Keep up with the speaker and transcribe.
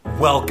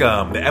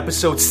Welcome to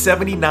episode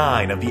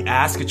 79 of the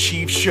Ask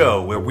Achieve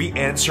show, where we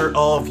answer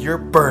all of your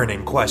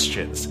burning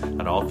questions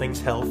on all things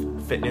health,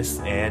 fitness,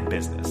 and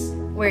business.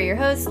 We're your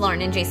hosts,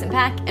 Lauren and Jason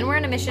Pack, and we're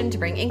on a mission to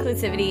bring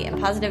inclusivity and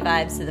positive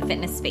vibes to the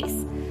fitness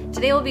space.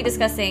 Today we'll be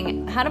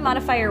discussing how to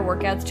modify your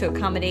workouts to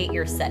accommodate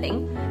your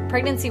setting,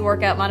 pregnancy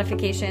workout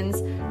modifications,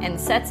 and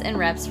sets and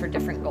reps for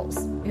different goals.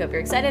 We hope you're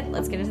excited.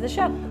 Let's get into the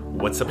show.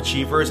 What's up,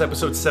 Achievers?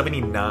 Episode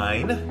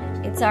 79.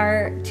 It's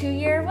our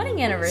 2-year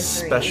wedding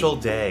anniversary. Special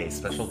day.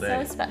 So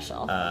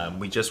special.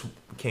 We just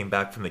came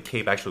back from the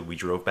Cape. Actually, we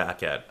drove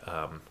back at,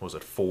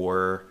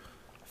 4:30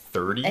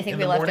 I think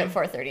we left at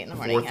 4:30 in the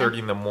morning. 4:30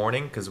 in the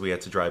morning because we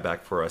had to drive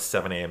back for a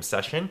 7 a.m.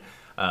 session.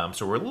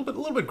 So we're a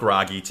little bit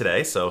groggy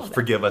today, so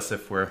forgive us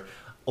if we're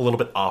a little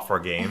bit off our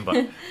game.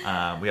 But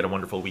we had a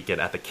wonderful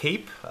weekend at the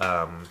Cape.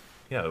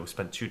 We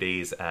spent 2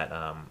 days at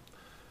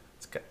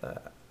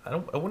I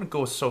wouldn't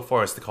go so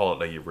far as to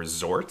call it a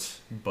resort,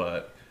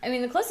 but I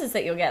mean the closest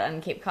that you'll get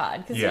on Cape Cod,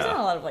 because there's not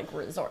a lot of like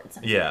resorts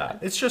on Cape Cod.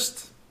 It's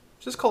just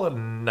call it a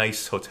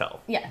nice hotel.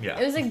 Yeah.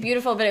 It was like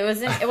beautiful, but it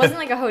wasn't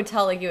like a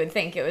hotel like you would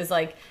think. It was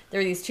like there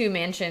were these two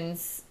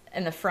mansions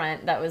in the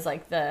front that was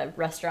like the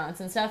restaurants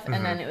and stuff,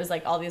 and then it was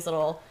like all these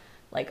little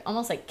like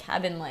almost like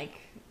cabin like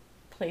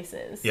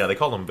places. Yeah, they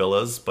call them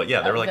villas, but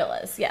they were like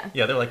villas. Yeah,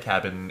 they're like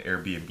cabin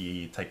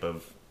Airbnb type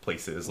of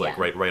places, like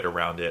right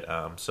around it.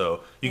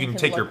 So you can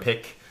take your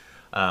pick.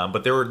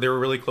 But they were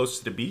really close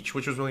to the beach,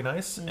 which was really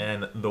nice,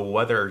 and the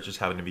weather just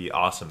happened to be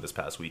awesome this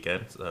past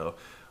weekend. So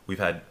we've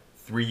had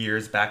 3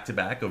 years back to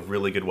back of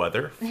really good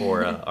weather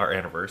for our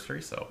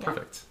anniversary. So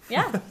perfect.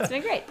 Yeah, it's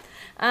been great.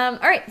 All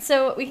right,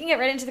 so we can get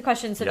right into the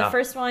questions. So the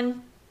first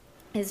one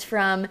is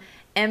from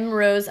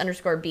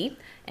mrose_b,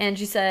 and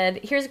she said,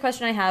 here's a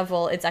question I have.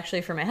 Well, it's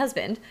actually for my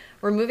husband.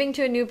 We're moving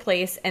to a new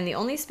place, and the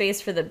only space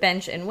for the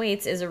bench and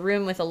weights is a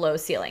room with a low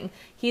ceiling.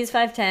 He's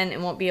 5'10"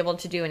 and won't be able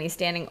to do any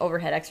standing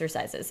overhead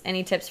exercises.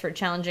 Any tips for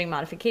challenging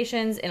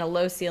modifications in a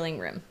low ceiling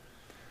room?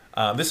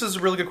 This is a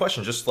really good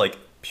question, just like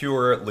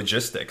pure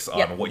logistics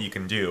on what you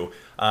can do.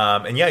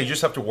 You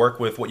just have to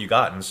work with what you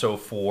got. And so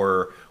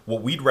for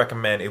what we'd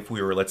recommend if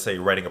we were, let's say,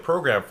 writing a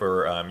program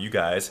for you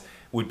guys,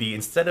 would be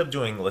instead of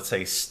doing, let's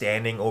say,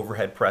 standing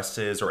overhead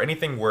presses or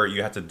anything where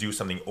you have to do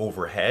something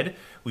overhead,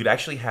 we'd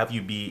actually have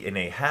you be in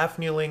a half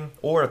kneeling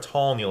or a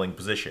tall kneeling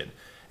position.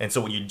 And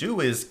so what you do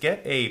is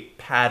get a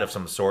pad of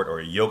some sort or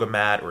a yoga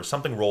mat or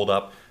something rolled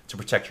up to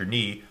protect your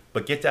knee,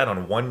 but get down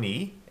on one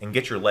knee and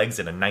get your legs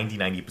in a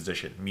 90-90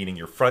 position, meaning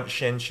your front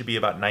shin should be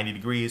about 90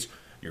 degrees,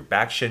 your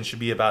back shin should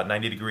be about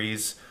 90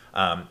 degrees,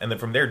 and then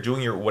from there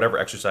doing your whatever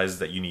exercises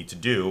that you need to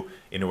do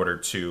in order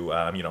to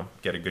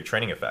get a good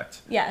training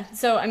effect. Yeah,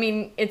 so I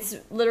mean it's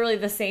literally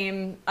the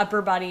same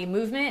upper body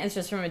movement, it's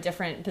just from a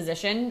different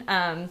position.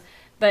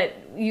 But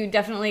you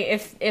definitely,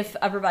 if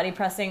upper body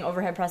pressing,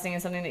 overhead pressing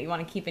is something that you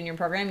want to keep in your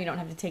program, you don't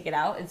have to take it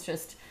out. It's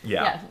just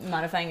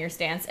modifying your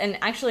stance. And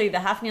actually,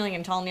 the half kneeling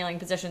and tall kneeling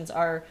positions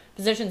are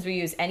positions we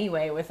use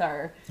anyway with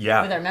our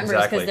members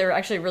because they're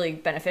actually really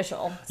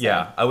beneficial. So.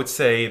 Yeah, I would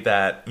say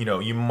that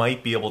you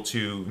might be able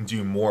to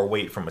do more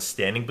weight from a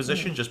standing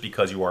position just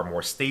because you are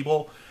more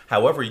stable.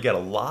 However, you get a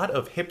lot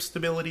of hip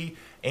stability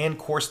and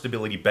core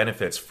stability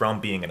benefits from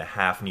being in a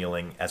half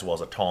kneeling as well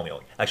as a tall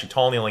kneeling. Actually,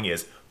 tall kneeling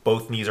is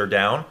both knees are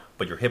down,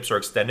 but your hips are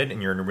extended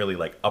and you're in a really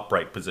like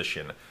upright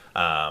position.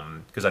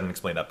 Because I didn't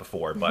explain that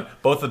before, but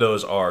both of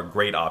those are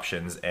great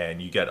options and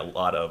you get a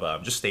lot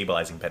of just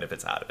stabilizing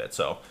benefits out of it.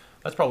 So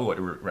that's probably what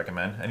we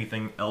recommend.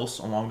 Anything else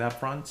along that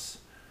front?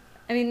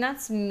 I mean,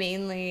 that's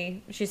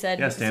mainly, she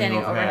said,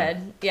 standing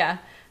overhead. Yeah.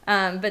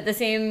 But the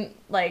same,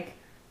 like,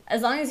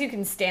 as long as you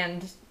can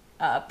stand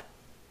up,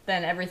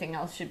 then everything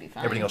else should be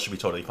fine. Everything else should be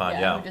totally fine,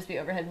 It would just be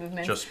overhead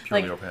movements. Just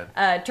purely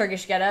overhead.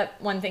 Turkish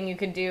get-up, one thing you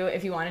could do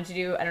if you wanted to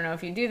do, I don't know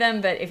if you do them,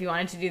 but if you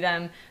wanted to do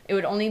them, it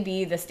would only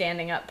be the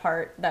standing up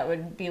part that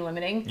would be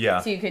limiting. Yeah.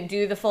 So you could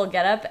do the full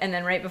get-up, and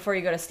then right before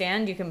you go to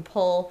stand, you can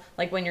pull,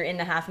 like when you're in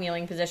the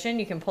half-kneeling position,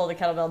 you can pull the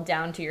kettlebell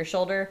down to your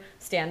shoulder,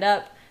 stand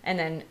up, and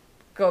then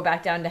go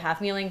back down to half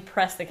kneeling,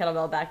 press the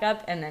kettlebell back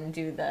up, and then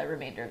do the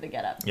remainder of the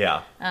get-up.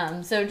 Yeah.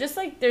 So just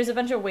like there's a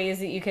bunch of ways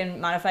that you can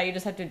modify, you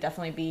just have to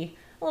definitely be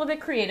a little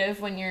bit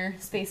creative when your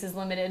space is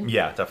limited.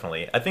 Yeah,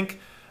 definitely. I think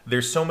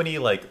there's so many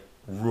like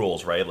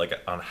rules, right? Like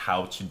on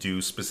how to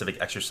do specific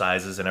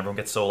exercises and everyone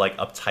gets so like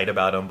uptight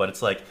about them, but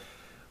it's like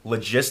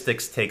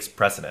logistics takes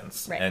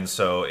precedence. Right. And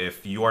so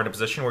if you are in a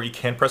position where you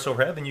can't press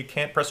overhead, then you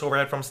can't press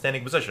overhead from a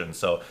standing position.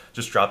 So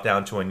just drop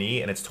down to a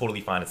knee and it's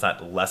totally fine. It's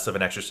not less of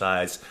an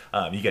exercise.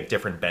 You get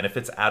different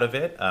benefits out of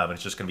it. And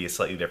it's just going to be a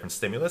slightly different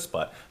stimulus,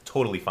 but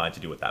totally fine to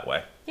do it that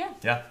way. Yeah.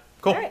 Yeah.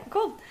 Cool. All right,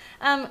 cool.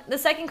 The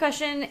second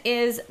question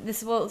is,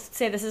 this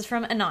is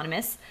from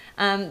Anonymous.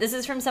 This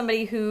is from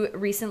somebody who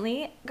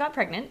recently got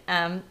pregnant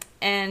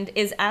and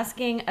is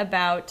asking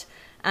about,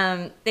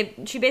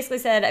 she basically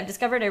said, I've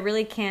discovered I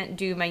really can't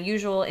do my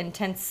usual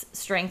intense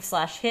strength /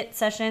 HIIT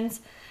sessions.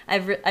 I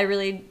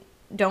really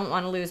don't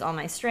want to lose all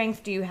my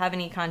strength. Do you have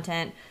any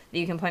content that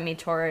you can point me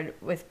toward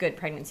with good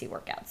pregnancy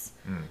workouts?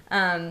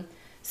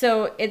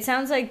 So it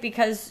sounds like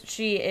because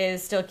she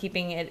is still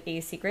keeping it a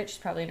secret, she's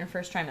probably in her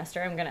first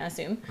trimester, I'm going to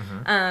assume.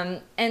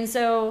 And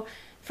so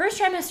first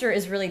trimester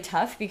is really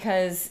tough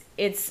because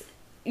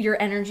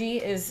your energy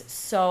is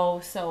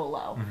so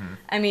low.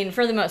 I mean,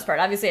 for the most part,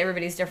 obviously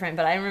everybody's different,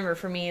 but I remember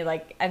for me,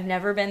 like, I've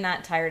never been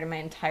that tired in my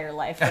entire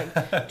life.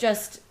 Like,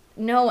 just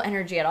no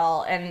energy at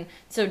all. And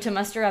so to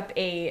muster up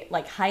a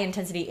like high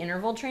intensity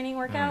interval training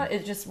workout,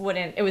 it just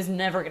wouldn't, it was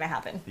never going to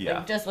happen.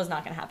 Like, just was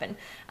not going to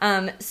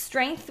happen.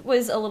 Strength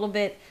was a little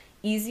bit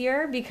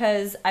easier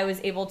because I was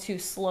able to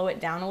slow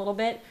it down a little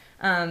bit.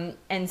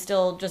 And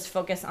still just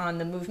focus on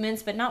the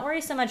movements, but not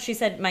worry so much. She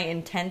said my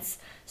intense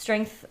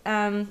strength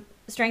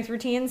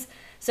routines.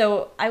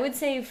 So I would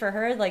say for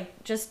her,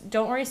 like, just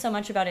don't worry so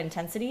much about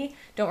intensity.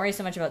 Don't worry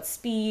so much about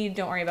speed.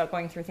 Don't worry about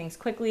going through things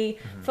quickly.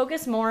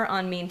 Focus more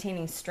on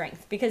maintaining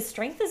strength, because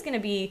strength is going to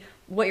be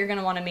what you're going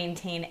to want to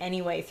maintain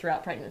anyway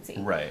throughout pregnancy.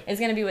 Right. It's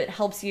going to be what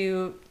helps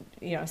you,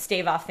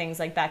 stave off things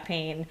like back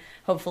pain,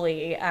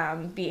 hopefully,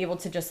 be able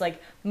to just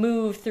like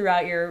move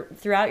throughout your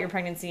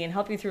pregnancy and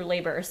help you through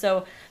labor.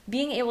 So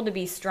being able to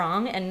be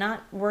strong and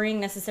not worrying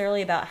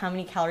necessarily about how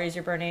many calories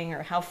you're burning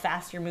or how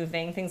fast you're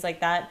moving, things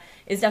like that,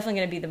 is definitely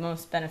going to be the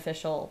most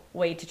beneficial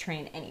way to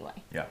train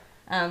anyway.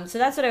 Yeah. So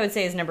that's what I would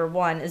say is number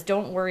one, is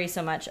don't worry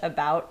so much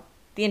about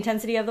the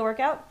intensity of the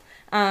workout.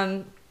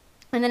 And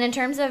then in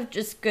terms of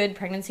just good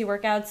pregnancy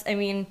workouts, I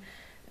mean,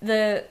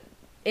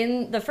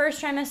 in the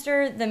first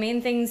trimester, the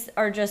main things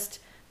are just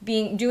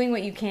doing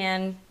what you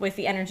can with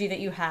the energy that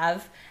you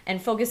have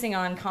and focusing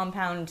on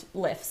compound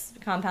lifts,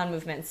 compound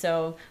movements.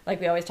 So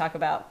like we always talk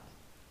about,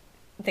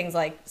 things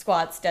like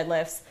squats,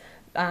 deadlifts,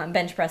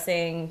 bench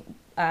pressing.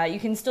 You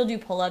can still do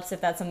pull-ups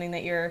if that's something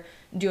that you're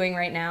doing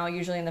right now,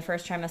 usually in the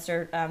first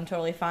trimester,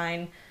 totally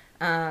fine.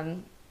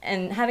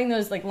 And having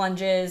those like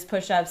lunges,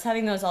 push-ups,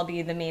 having those all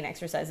be the main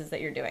exercises that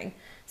you're doing.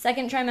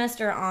 Second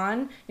trimester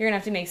on, you're going to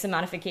have to make some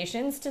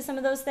modifications to some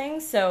of those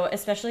things. So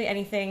especially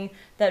anything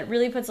that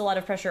really puts a lot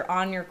of pressure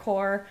on your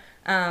core,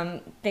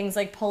 things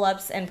like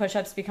pull-ups and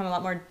push-ups become a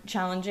lot more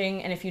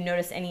challenging. And if you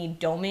notice any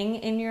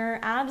doming in your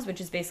abs, which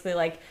is basically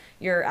like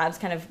your abs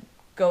kind of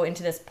go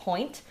into this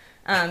point,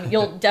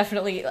 you'll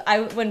definitely,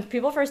 when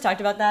people first talked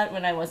about that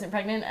when I wasn't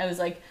pregnant, I was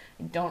like,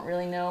 I don't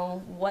really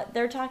know what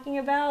they're talking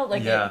about.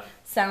 Like, it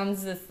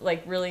sounds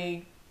like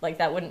really like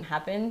that wouldn't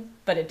happen,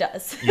 but it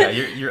does. Yeah,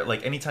 you're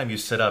like, anytime you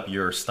sit up,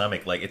 your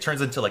stomach, like, it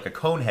turns into like a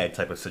cone head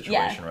type of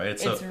situation, right?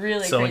 It's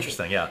really so crazy.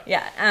 Interesting, yeah.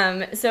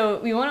 Yeah, so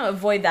we want to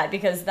avoid that,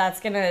 because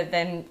that's going to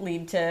then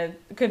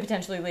could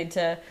potentially lead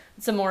to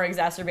some more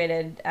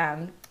exacerbated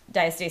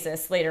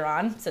diastasis later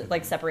on, so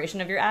like separation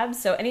of your abs.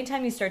 So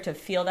anytime you start to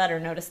feel that or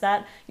notice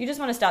that, you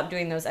just want to stop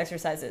doing those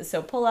exercises.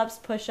 So pull-ups,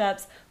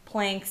 push-ups,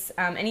 planks,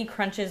 any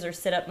crunches or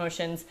sit-up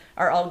motions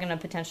are all going to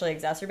potentially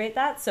exacerbate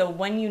that. So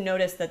when you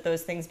notice that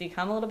those things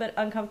become a little bit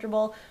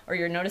uncomfortable, or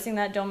you're noticing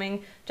that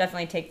doming,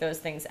 definitely take those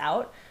things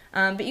out.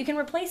 But you can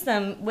replace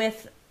them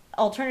with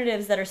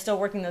alternatives that are still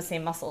working those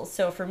same muscles.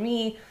 So for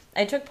me,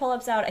 I took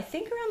pull-ups out, I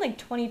think around like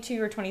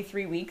 22 or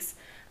 23 weeks.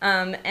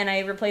 And I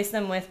replaced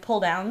them with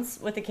pull downs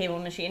with the cable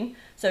machine.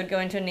 So I'd go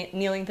into a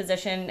kneeling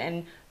position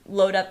and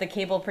load up the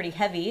cable pretty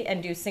heavy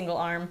and do single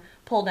arm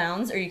pull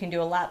downs, or you can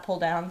do a lat pull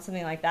down,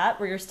 something like that,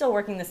 where you're still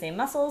working the same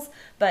muscles,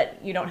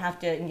 but you don't have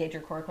to engage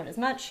your core quite as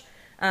much.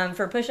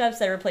 For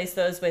push-ups, I replaced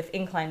those with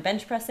incline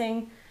bench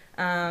pressing.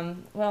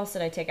 What else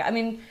did I take out? I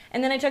mean,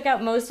 and then I took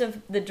out most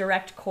of the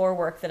direct core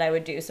work that I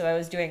would do. So I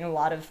was doing a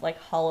lot of like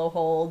hollow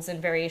holds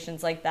and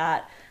variations like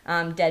that,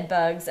 dead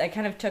bugs. I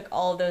kind of took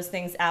all of those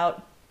things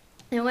out.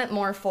 It went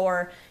more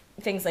for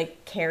things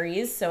like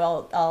carries.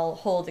 So I'll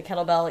hold a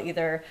kettlebell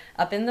either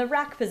up in the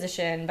rack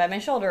position by my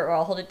shoulder, or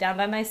I'll hold it down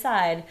by my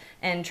side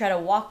and try to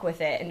walk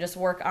with it and just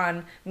work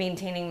on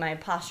maintaining my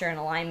posture and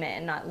alignment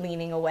and not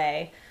leaning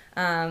away.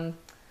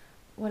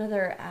 What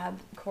other ab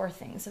core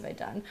things have I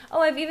done?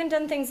 Oh, I've even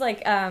done things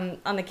like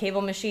on the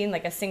cable machine,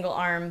 like a single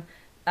arm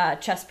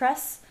chest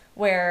press,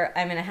 where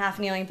I'm in a half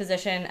kneeling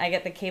position. I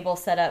get the cable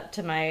set up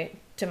to my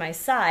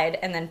side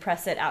and then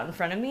press it out in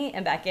front of me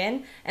and back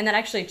in, and that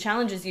actually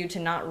challenges you to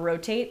not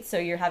rotate, so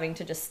you're having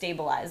to just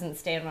stabilize and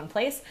stay in one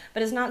place,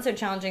 but it's not so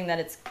challenging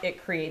that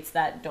it creates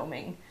that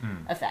doming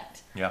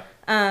effect. Yeah.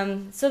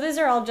 So those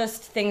are all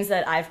just things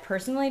that I've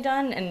personally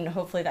done, and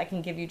hopefully that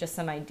can give you just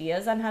some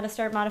ideas on how to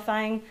start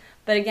modifying.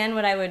 But again,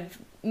 what I would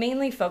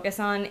mainly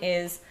focus on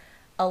is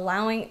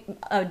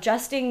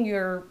adjusting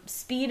your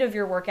speed of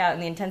your workout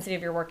and the intensity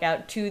of your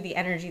workout to the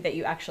energy that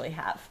you actually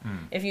have.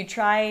 If you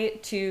try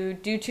to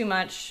do too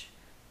much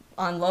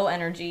on low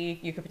energy,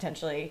 you could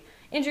potentially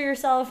injure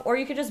yourself, or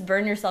you could just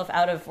burn yourself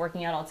out of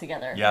working out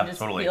altogether. Yeah, and just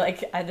totally. Be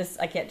like,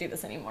 I can't do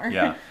this anymore.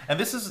 Yeah, and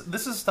this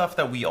is stuff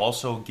that we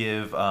also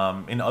give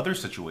in other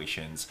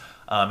situations.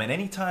 And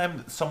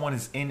anytime someone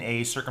is in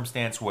a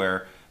circumstance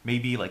where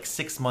maybe like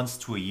 6 months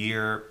to a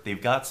year,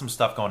 they've got some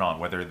stuff going on,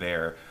 whether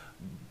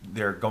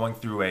they're going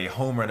through a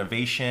home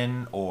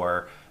renovation,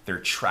 or they're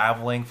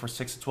traveling for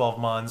 6 to 12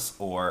 months,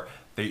 or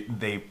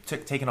they've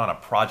taken on a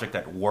project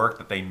at work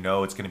that they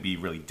know it's going to be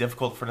really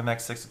difficult for the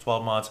next 6 to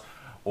 12 months,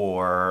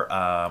 or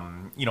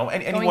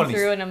anyone going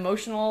through an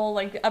emotional,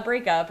 like a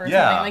breakup or something,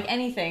 like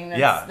anything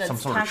that's some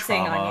sort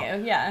taxing of trauma,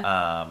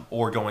 on you.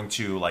 or going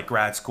to like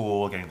grad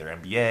school, getting their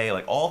MBA,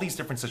 like all these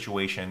different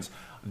situations,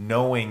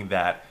 knowing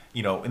that,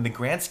 in the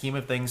grand scheme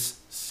of things,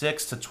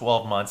 6 to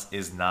 12 months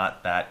is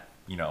not that,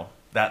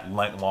 that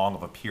long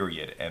of a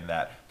period, and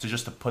that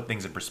to put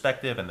things in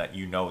perspective, and that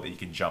that you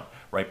can jump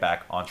right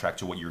back on track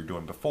to what you were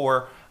doing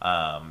before,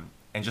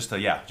 and just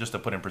to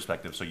put in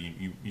perspective, so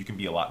you can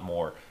be a lot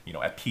more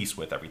at peace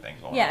with everything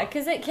going on. Yeah,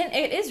 because it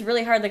is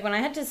really hard. Like when I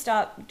had to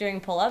stop doing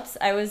pull-ups,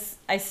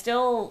 I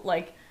still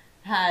like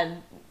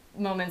had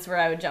moments where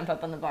I would jump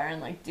up on the bar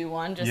and like do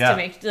one just to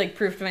make like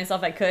prove to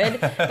myself I could,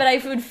 but I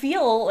would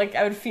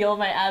feel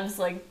my abs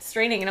like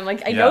straining, and I'm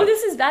like, I know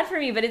this is bad for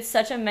me, but it's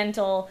such a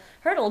mental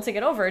hurdle to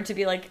get over, to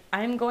be like,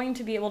 I'm going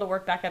to be able to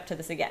work back up to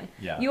this again.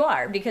 You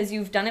are, because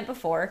you've done it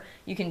before,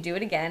 you can do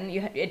it again.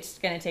 It's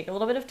going to take a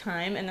little bit of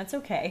time, and that's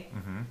okay.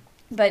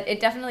 But it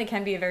definitely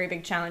can be a very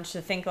big challenge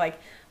to think like,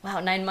 wow,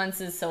 9 months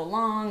is so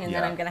long, and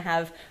then I'm going to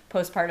have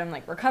postpartum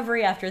like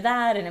recovery after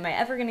that, and am I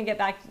ever going to get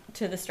back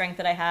to the strength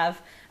that I have?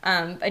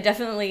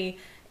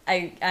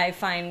 I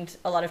find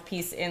a lot of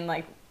peace in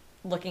like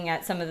looking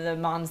at some of the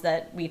moms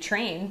that we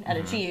train at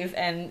Achieve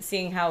and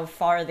seeing how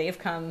far they've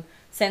come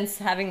since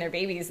having their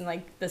babies, and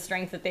like the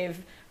strength that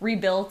they've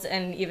rebuilt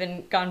and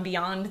even gone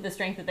beyond the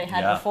strength that they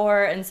had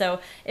before. And so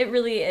it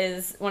really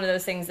is one of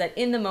those things that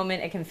in the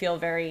moment it can feel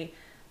very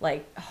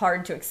like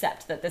hard to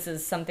accept that this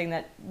is something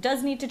that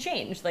does need to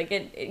change. Like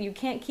you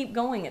can't keep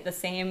going at the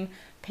same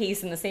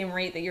pace and the same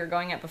rate that you were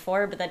going at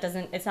before, but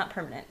it's not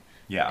permanent.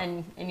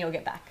 And you'll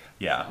get back.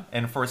 So.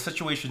 And for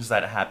situations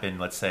that happen,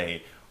 let's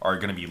say, are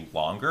going to be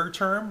longer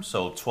term,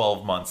 so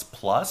 12 months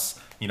plus,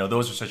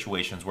 those are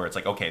situations where it's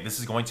like, okay, this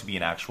is going to be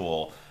an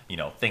actual,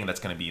 thing that's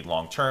going to be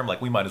long term.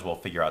 Like we might as well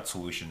figure out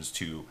solutions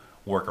to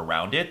work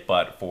around it.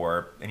 But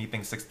for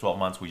anything 6 to 12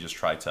 months, we just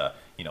try to,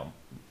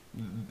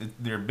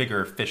 they're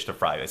bigger fish to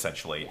fry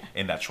essentially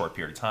in that short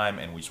period of time.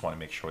 And we just want to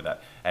make sure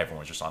that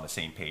everyone's just on the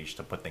same page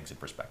to put things in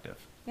perspective.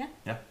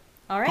 Yeah.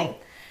 All right. Cool.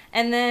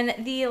 And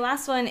then the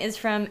last one is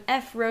from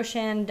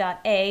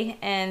froshan.a,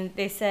 and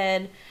they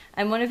said,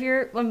 I'm one of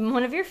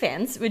your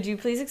fans. Would you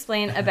please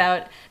explain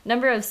about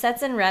number of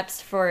sets and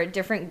reps for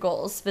different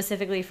goals,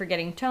 specifically for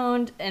getting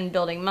toned and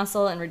building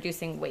muscle and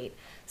reducing weight?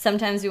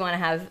 Sometimes we want to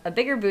have a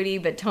bigger booty,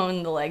 but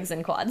tone the legs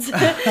and quads.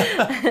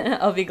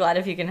 I'll be glad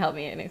if you can help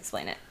me and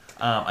explain it.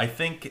 I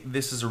think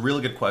this is a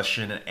really good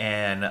question,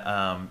 and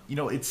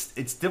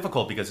it's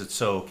difficult because it's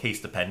so case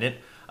dependent.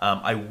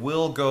 I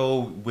will go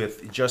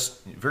with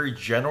just very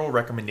general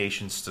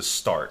recommendations to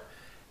start.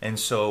 And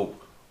so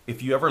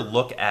if you ever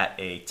look at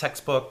a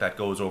textbook that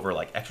goes over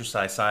like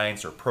exercise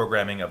science or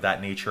programming of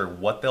that nature,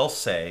 what they'll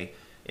say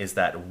is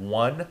that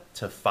 1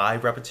 to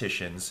 5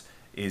 repetitions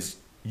is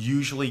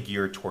usually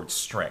geared towards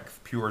strength,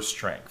 pure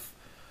strength.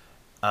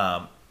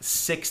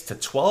 6 to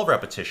 12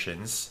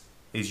 repetitions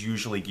is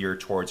usually geared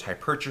towards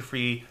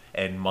hypertrophy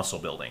and muscle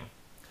building.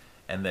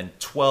 And then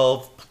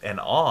 12 and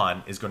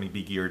on is going to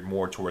be geared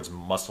more towards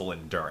muscle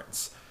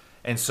endurance.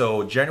 And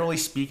so generally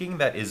speaking,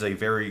 that is a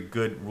very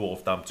good rule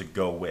of thumb to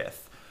go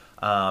with.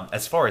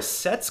 As far as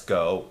sets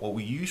go, what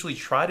we usually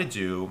try to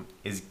do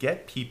is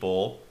get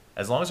people,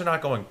 as long as they're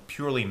not going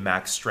purely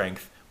max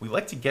strength, we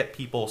like to get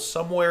people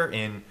somewhere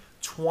in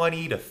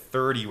 20 to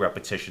 30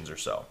 repetitions or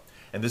so.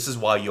 And this is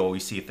why you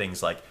always see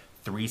things like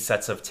 3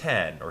 sets of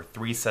 10 or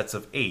 3 sets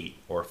of 8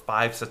 or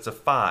 5 sets of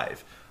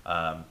 5,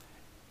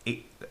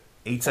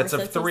 8 sets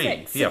of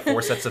 3,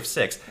 4 sets of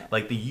 6.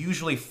 Like they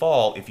usually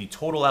fall, if you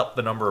total out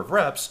the number of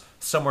reps,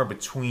 somewhere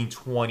between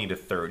 20 to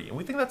 30. And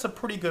we think that's a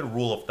pretty good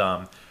rule of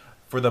thumb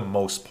for the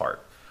most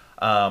part.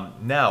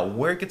 Now,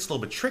 where it gets a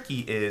little bit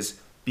tricky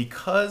is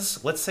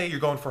because, let's say you're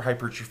going for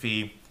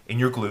hypertrophy in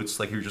your glutes,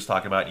 like you were just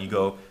talking about, and you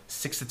go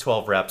 6 to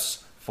 12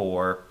 reps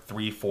for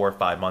 3, 4,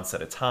 5 months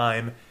at a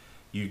time.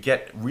 You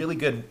get really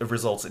good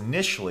results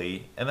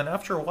initially, and then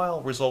after a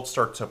while, results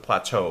start to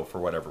plateau for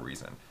whatever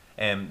reason.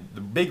 And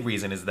the big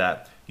reason is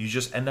that you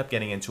just end up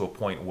getting into a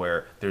point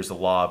where there's the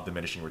law of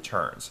diminishing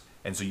returns.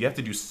 And so you have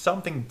to do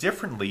something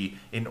differently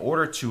in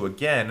order to,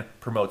 again,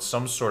 promote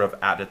some sort of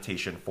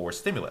adaptation for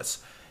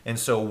stimulus. And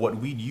so what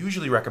we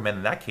usually recommend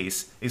in that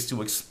case is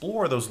to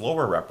explore those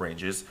lower rep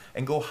ranges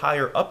and go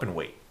higher up in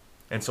weight.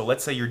 And so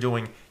let's say you're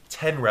doing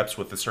 10 reps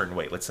with a certain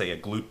weight, let's say a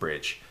glute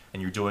bridge,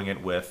 and you're doing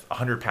it with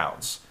 100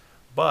 pounds.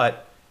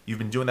 But you've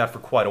been doing that for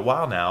quite a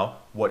while now.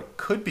 What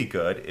could be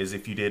good is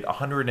if you did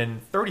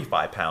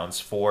 135 pounds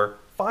for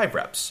 5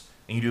 reps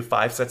and you do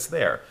 5 sets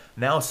there.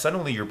 Now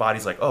suddenly your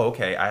body's like, oh,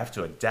 okay, I have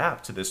to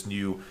adapt to this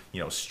new,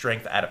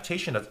 strength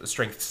adaptation,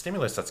 strength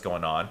stimulus that's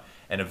going on.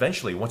 And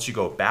eventually, once you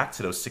go back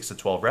to those 6 to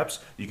 12 reps,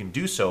 you can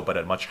do so, but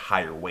at a much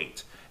higher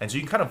weight. And so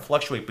you can kind of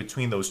fluctuate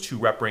between those 2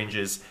 rep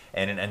ranges,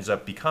 and it ends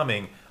up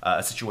becoming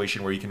a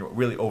situation where you can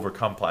really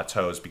overcome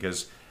plateaus,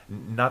 because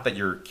not that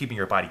you're keeping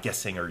your body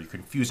guessing or you're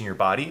confusing your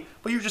body,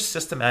 but you're just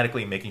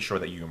systematically making sure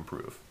that you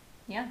improve.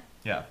 Yeah.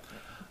 Yeah.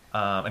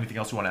 Anything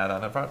else you want to add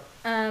on that front?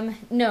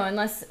 No,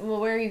 unless, well,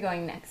 where are you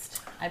going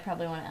next? I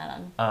probably want to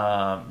add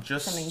on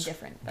Just something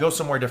different. Go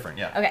somewhere different,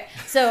 yeah. Okay,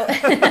 so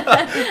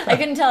I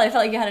couldn't tell. I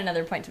felt like you had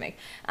another point to make.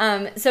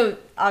 So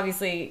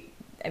obviously,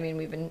 I mean,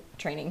 we've been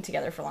training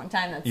together for a long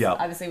time. That's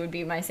obviously would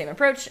be my same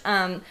approach.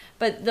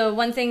 But the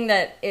one thing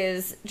that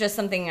is just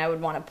something I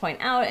would want to point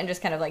out and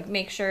just kind of like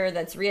make sure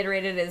that's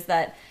reiterated is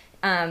that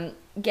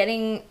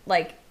getting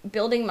like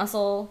building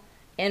muscle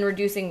and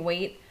reducing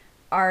weight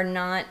are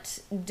not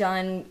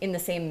done in the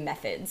same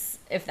methods,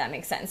 if that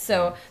makes sense.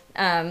 So,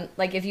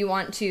 like if you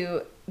want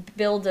to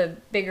build a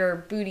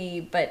bigger booty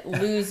but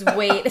lose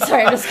weight,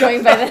 sorry, I'm just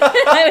going by the,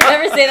 I would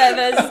never say that,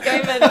 but I was just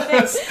going by the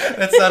thing.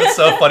 That sounded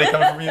so funny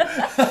coming from you.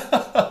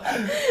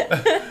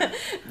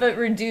 But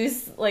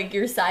reduce like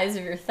your size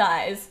of your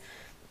thighs.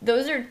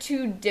 Those are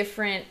two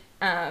different,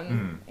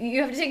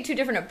 you have to take two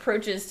different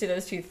approaches to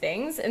those two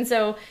things. And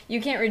so you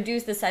can't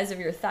reduce the size of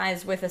your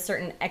thighs with a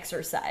certain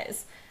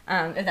exercise.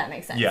 If that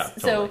makes sense. Yeah,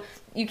 totally. So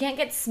you can't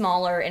get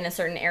smaller in a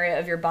certain area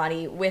of your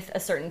body with a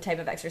certain type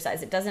of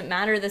exercise. It doesn't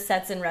matter the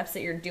sets and reps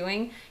that you're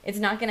doing. It's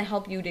not going to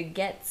help you to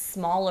get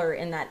smaller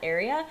in that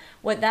area.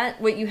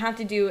 What you have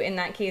to do in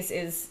that case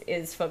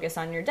is focus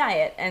on your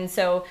diet.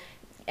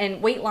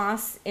 And weight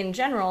loss in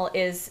general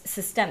is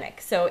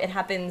systemic. So it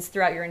happens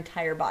throughout your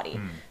entire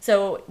body.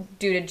 So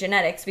due to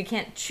genetics, we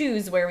can't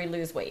choose where we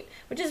lose weight,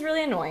 which is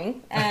really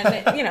annoying.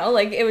 And, you know,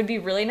 like it would be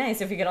really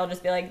nice if we could all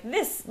just be like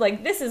this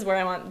is where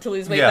I want to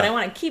lose weight, but I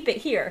want to keep it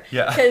here.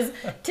 Because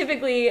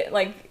typically,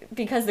 like,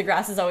 because the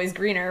grass is always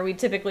greener, we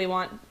typically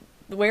want,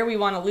 where we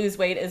want to lose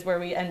weight is where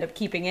we end up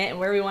keeping it, and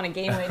where we want to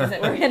gain weight is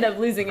where we end up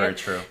losing it. Very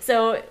true.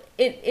 So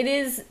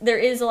there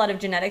is a lot of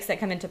genetics that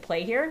come into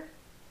play here.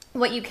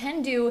 What you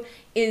can do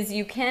is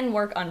you can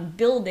work on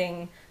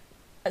building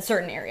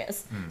certain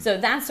areas. So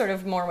that's sort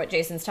of more what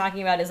Jason's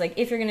talking about, is like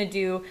if you're going to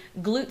do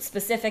glute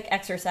specific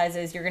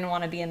exercises, you're going to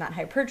want to be in that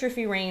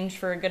hypertrophy range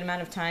for a good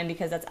amount of time,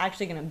 because that's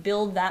actually going to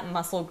build that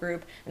muscle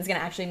group and it's going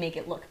to actually make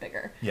it look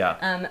bigger.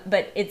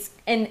 But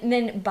and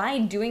then by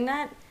doing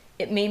that,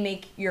 it may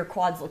make your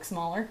quads look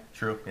smaller.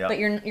 True. Yeah. But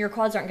your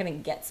quads aren't going to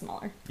get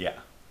smaller. Yeah.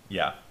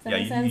 Does that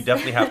make sense? You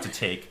definitely have to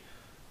take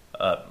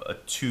a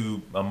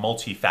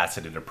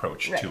multifaceted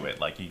approach to it.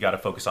 Like you got to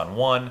focus on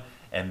one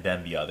and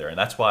then the other, and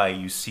that's why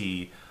you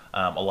see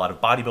a lot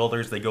of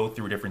bodybuilders, they go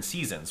through different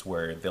seasons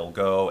where they'll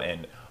go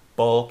and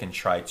bulk and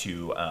try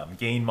to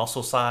gain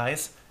muscle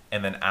size,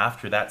 and then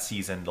after that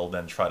season they'll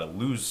then try to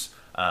lose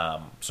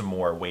some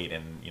more weight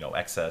and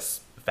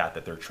excess fat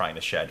that they're trying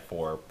to shed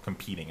for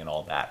competing and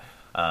all that.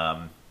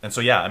 And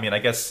so I mean, I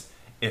guess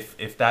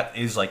if that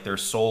is like their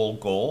sole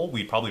goal,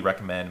 we'd probably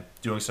recommend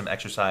doing some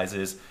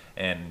exercises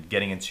and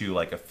getting into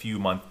like a few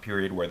month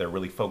period where they're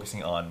really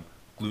focusing on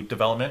glute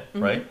development,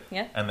 right?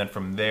 Yeah. And then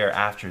from there,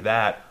 after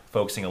that,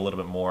 focusing a little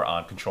bit more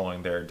on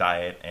controlling their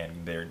diet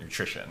and their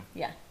nutrition.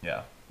 Yeah.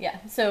 Yeah. Yeah.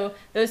 So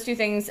those two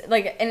things,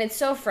 like, and it's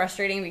so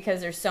frustrating because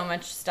there's so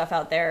much stuff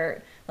out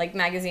there, like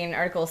magazine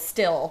articles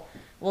still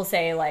will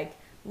say like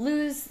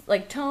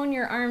tone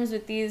your arms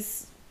with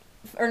these,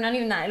 or not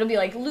even that. It'll be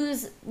like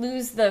lose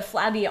the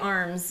flabby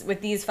arms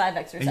with these 5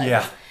 exercises.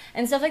 Yeah.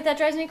 And stuff like that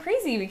drives me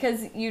crazy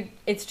because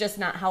it's just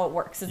not how it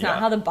works. It's not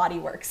how the body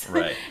works.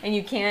 Right. And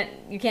you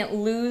can't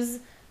lose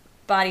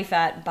body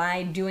fat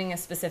by doing a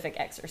specific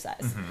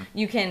exercise.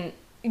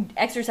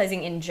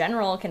 Exercising in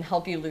general can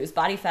help you lose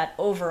body fat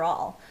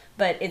overall,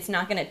 but it's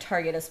not going to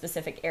target a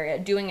specific area.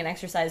 Doing an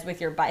exercise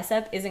with your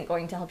bicep isn't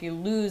going to help you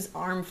lose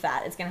arm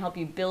fat. It's going to help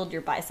you build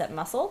your bicep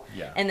muscle.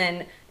 Yeah. And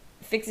then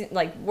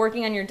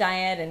working on your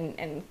diet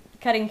and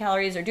cutting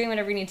calories or doing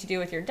whatever you need to do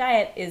with your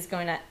diet is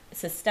going to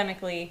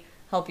systemically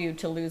help you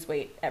to lose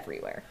weight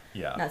everywhere.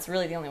 Yeah. And that's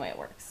really the only way it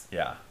works.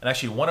 Yeah. And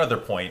actually, one other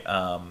point,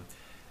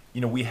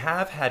 we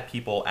have had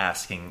people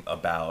asking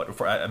about,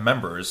 for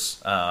members,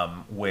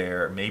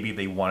 where maybe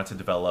they wanted to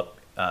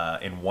develop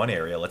in one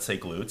area, let's say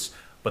glutes,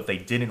 but they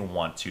didn't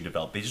want to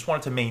develop. They just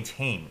wanted to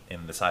maintain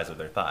in the size of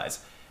their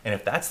thighs. And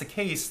if that's the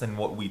case, then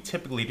what we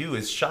typically do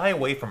is shy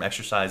away from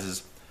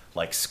exercises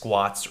like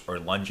squats or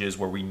lunges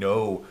where we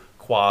know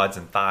quads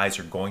and thighs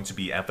are going to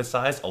be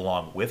emphasized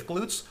along with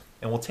glutes.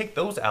 And we'll take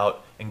those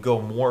out and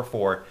go more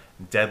for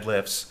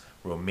deadlifts,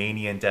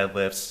 Romanian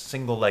deadlifts,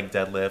 single leg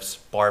deadlifts,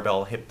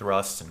 barbell hip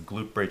thrusts, and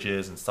glute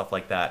bridges and stuff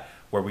like that,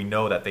 where we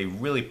know that they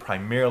really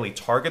primarily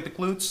target the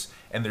glutes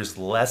and there's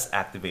less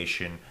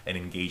activation and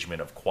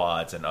engagement of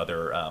quads and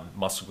other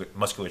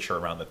musculature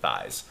around the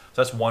thighs.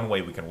 So that's one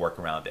way we can work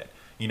around it.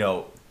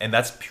 And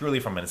that's purely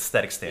from an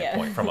aesthetic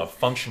standpoint. Yeah. From a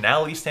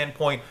functionality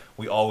standpoint,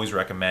 we always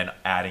recommend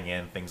adding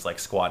in things like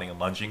squatting and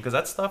lunging, because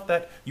that's stuff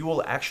that you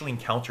will actually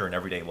encounter in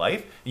everyday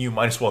life, and you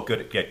might as well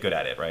get good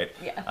at it, right?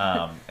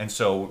 Yeah. And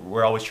so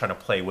we're always trying to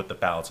play with the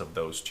balance of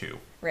those two.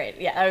 Right.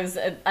 Yeah. I was,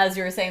 as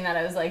you were saying that,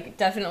 I was like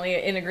definitely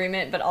in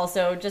agreement, but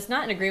also just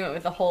not in agreement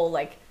with the whole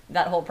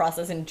that whole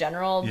process in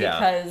general,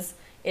 because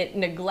it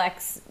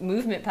neglects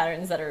movement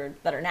patterns that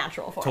are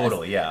natural for us.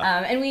 Totally.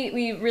 Yeah. And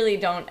we really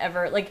don't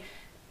ever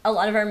a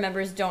lot of our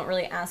members don't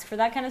really ask for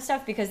that kind of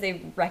stuff because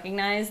they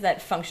recognize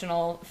that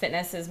functional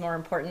fitness is more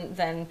important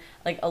than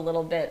like a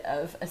little bit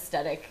of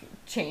aesthetic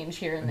change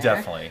here and there.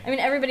 Definitely. I mean,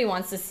 everybody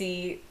wants to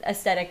see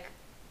aesthetic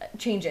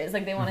changes.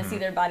 Like they want to see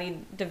their body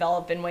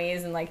develop in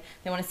ways, and like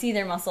they want to see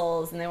their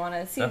muscles, and they want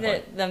to see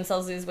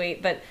themselves lose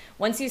weight. But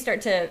once you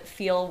start to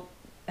feel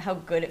how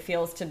good it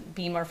feels to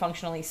be more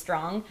functionally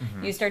strong,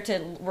 you start to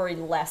worry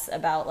less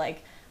about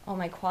like, oh,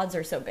 my quads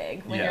are so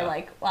big. When you're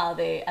like, wow,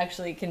 they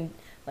actually can,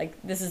 like,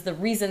 this is the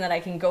reason that I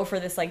can go for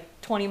this like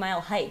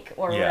 20-mile hike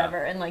or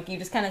whatever. And like you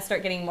just kind of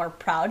start getting more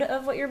proud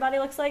of what your body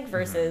looks like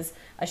versus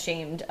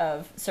ashamed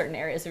of certain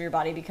areas of your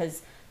body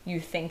because you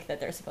think that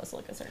they're supposed to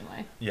look a certain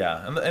way.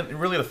 Yeah, and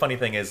really the funny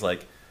thing is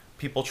like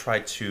people try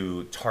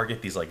to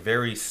target these like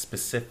very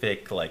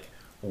specific like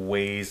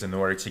ways in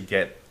order to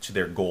get to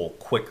their goal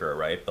quicker,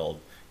 right? They'll,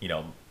 you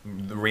know,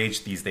 the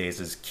rage these days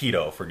is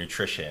keto for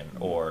nutrition,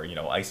 or, you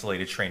know,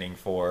 isolated training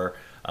for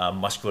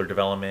muscular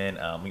development,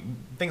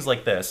 things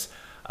like this.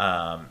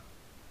 And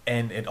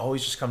it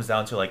always just comes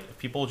down to like, if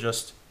people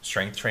just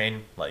strength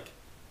train like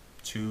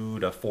 2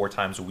 to 4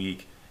 times a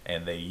week,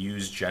 and they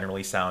use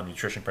generally sound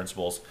nutrition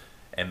principles,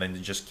 and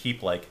then just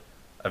keep like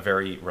a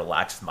very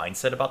relaxed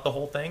mindset about the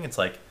whole thing, it's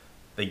like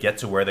they get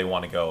to where they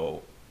want to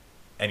go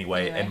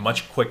anyway, and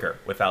much quicker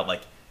without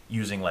like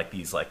using like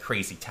these like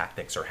crazy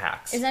tactics or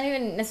hacks. It's not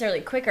even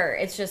necessarily quicker,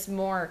 it's just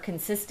more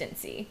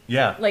consistency.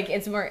 Yeah. Like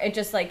it's more, it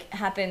just like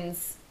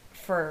happens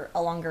for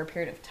a longer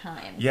period of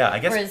time. Yeah, I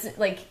guess. Whereas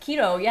like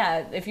keto,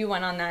 yeah, if you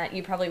went on that,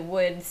 you probably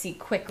would see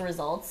quick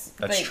results.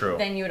 That's true.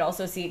 Then you would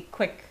also see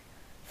quick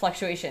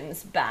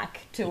fluctuations back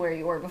to where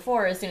you were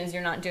before as soon as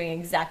you're not doing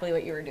exactly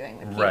what you were doing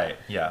with keto. Right,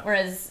 yeah.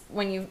 Whereas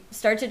when you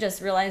start to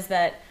just realize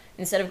that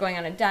instead of going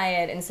on a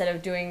diet, instead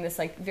of doing this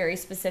like very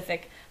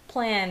specific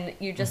plan,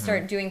 you just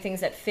start doing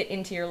things that fit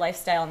into your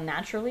lifestyle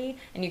naturally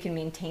and you can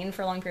maintain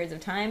for long periods of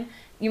time.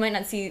 You might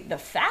not see the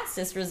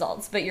fastest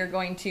results, but you're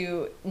going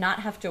to not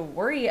have to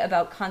worry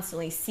about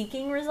constantly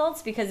seeking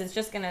results because it's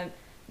just going to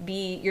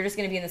be, you're just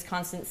going to be in this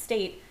constant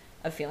state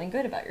of feeling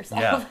good about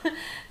yourself. Yeah,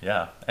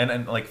 yeah.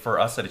 And like for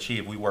us at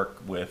Achieve, we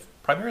work with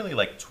primarily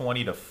like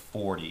 20 to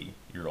 40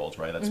 year olds,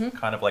 right? That's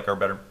kind of like our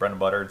bread and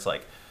butter. It's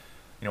like,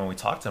 you know, when we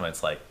talk to them,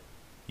 it's like,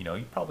 you know,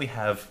 you probably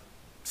have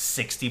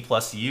 60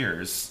 plus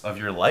years of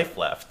your life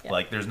left. Yeah.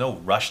 Like there's no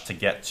rush to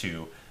get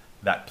to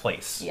that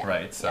place,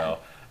 right? So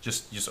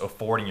just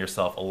affording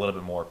yourself a little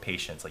bit more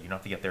patience. Like you don't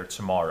have to get there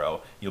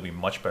tomorrow. You'll be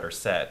much better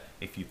set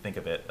if you think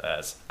of it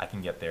as I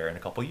can get there in a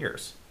couple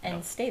years.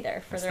 And stay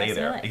there for the rest of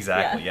your life.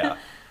 Exactly,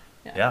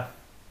 yeah.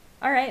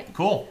 All right.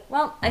 Cool.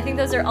 Well, I think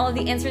those are all of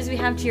the answers we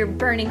have to your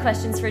burning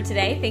questions for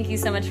today. Thank you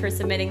so much for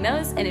submitting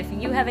those. And if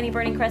you have any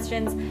burning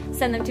questions,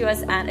 send them to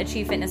us at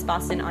Achieve Fitness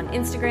Boston on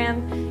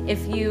Instagram.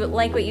 If you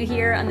like what you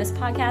hear on this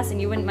podcast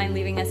and you wouldn't mind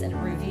leaving us a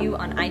review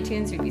on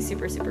iTunes, we'd be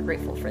super, super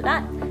grateful for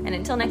that. And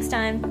until next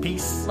time,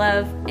 peace,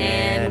 love,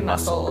 and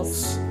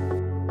muscles.